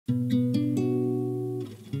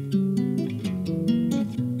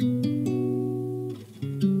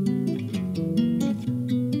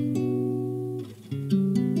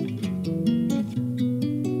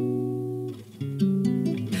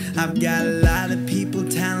got a lot of people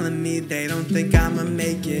telling me they don't think I'ma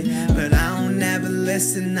make it, but I don't ever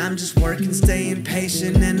listen. I'm just working, staying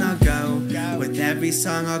patient, and I'll go. With every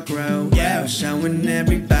song I'll grow. Yeah, showing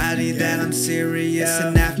everybody that I'm serious,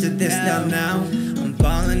 and after this they'll know I'm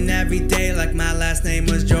ballin' every day like my last name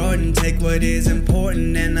was Jordan. Take what is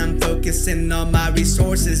important and I'm focusing on my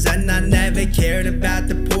resources, and I never cared about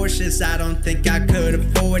the Porsches. I don't think I could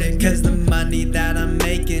afford it, cause the money that I'm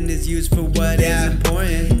making is used for what is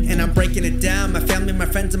important. And I'm breaking it down, my family, my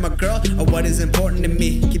friends, and my girl are what is important to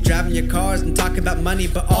me. Keep driving your cars and talking about money,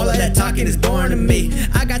 but all of that talking is boring to me.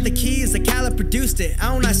 I got the keys, the Cali produced it.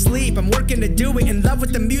 I don't sleep, I'm working to do it. In love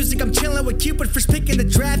with the music, I'm chilling with Cupid. First picking the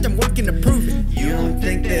draft, I'm working to prove it. You don't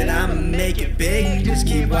think that I'ma make it big, just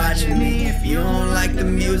keep watching me. If you don't like the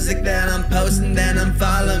music that I'm posting, then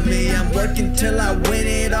unfollow me. I'm working till I win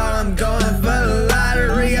it all, I'm going for the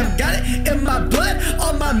lottery. I've got it in my blood,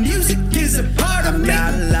 all my music is a part of me.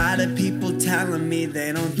 Got a lot of people telling me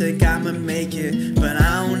they don't think I'ma make it, but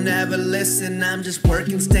I don't ever listen. I'm just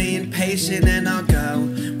working, staying patient, and I'll go.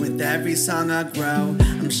 With every song I grow,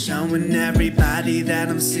 I'm showing everybody that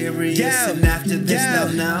I'm serious, and after this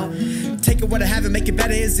they'll know. Take it what I have and make it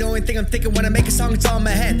better is the only thing I'm thinking when I make a song. It's all in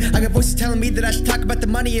my head. I got voices telling me that I should talk about the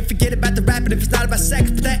money and forget about the rapping if it's not about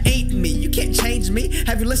sex, but that ain't me. You can't change me.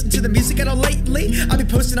 Have you listened to the music at all lately? I'll be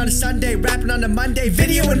posting on a Sunday, rapping on a Monday,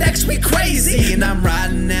 video next week crazy. And I'm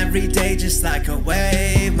riding every day just like a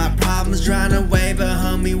wave. My problems drown away, but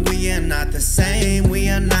homie, we are not the same. We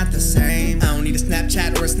are not the same. I don't need a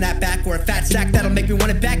Snapchat or a snapback or a fat stack that'll make me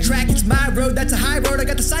want to backtrack. It's my road, that's a high road. I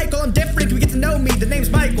got the cycle, I'm different. If you get to know me, the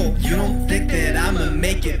name's Michael. You don't think that I'ma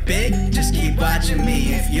make it big, just keep watching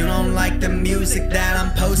me. If you don't like the music that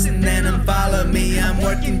I'm posting, then unfollow me. I'm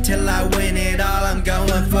working till I win it all, I'm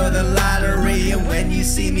going for the lottery. And when you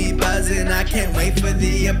see me buzzing, I can't wait for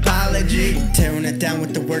the apology. Tearing it down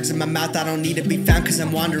with the words in my mouth, I don't need to be found cause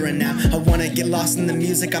I'm wandering now. I wanna get lost in the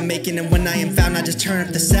music I'm making, and when I am found, I just turn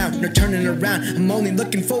up the sound, no turning around. I'm only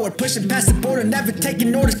looking forward, pushing past the border, never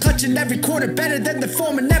taking orders, clutching every quarter, better than the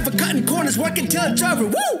former, never cutting corners, working till it's over.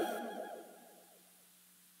 Woo!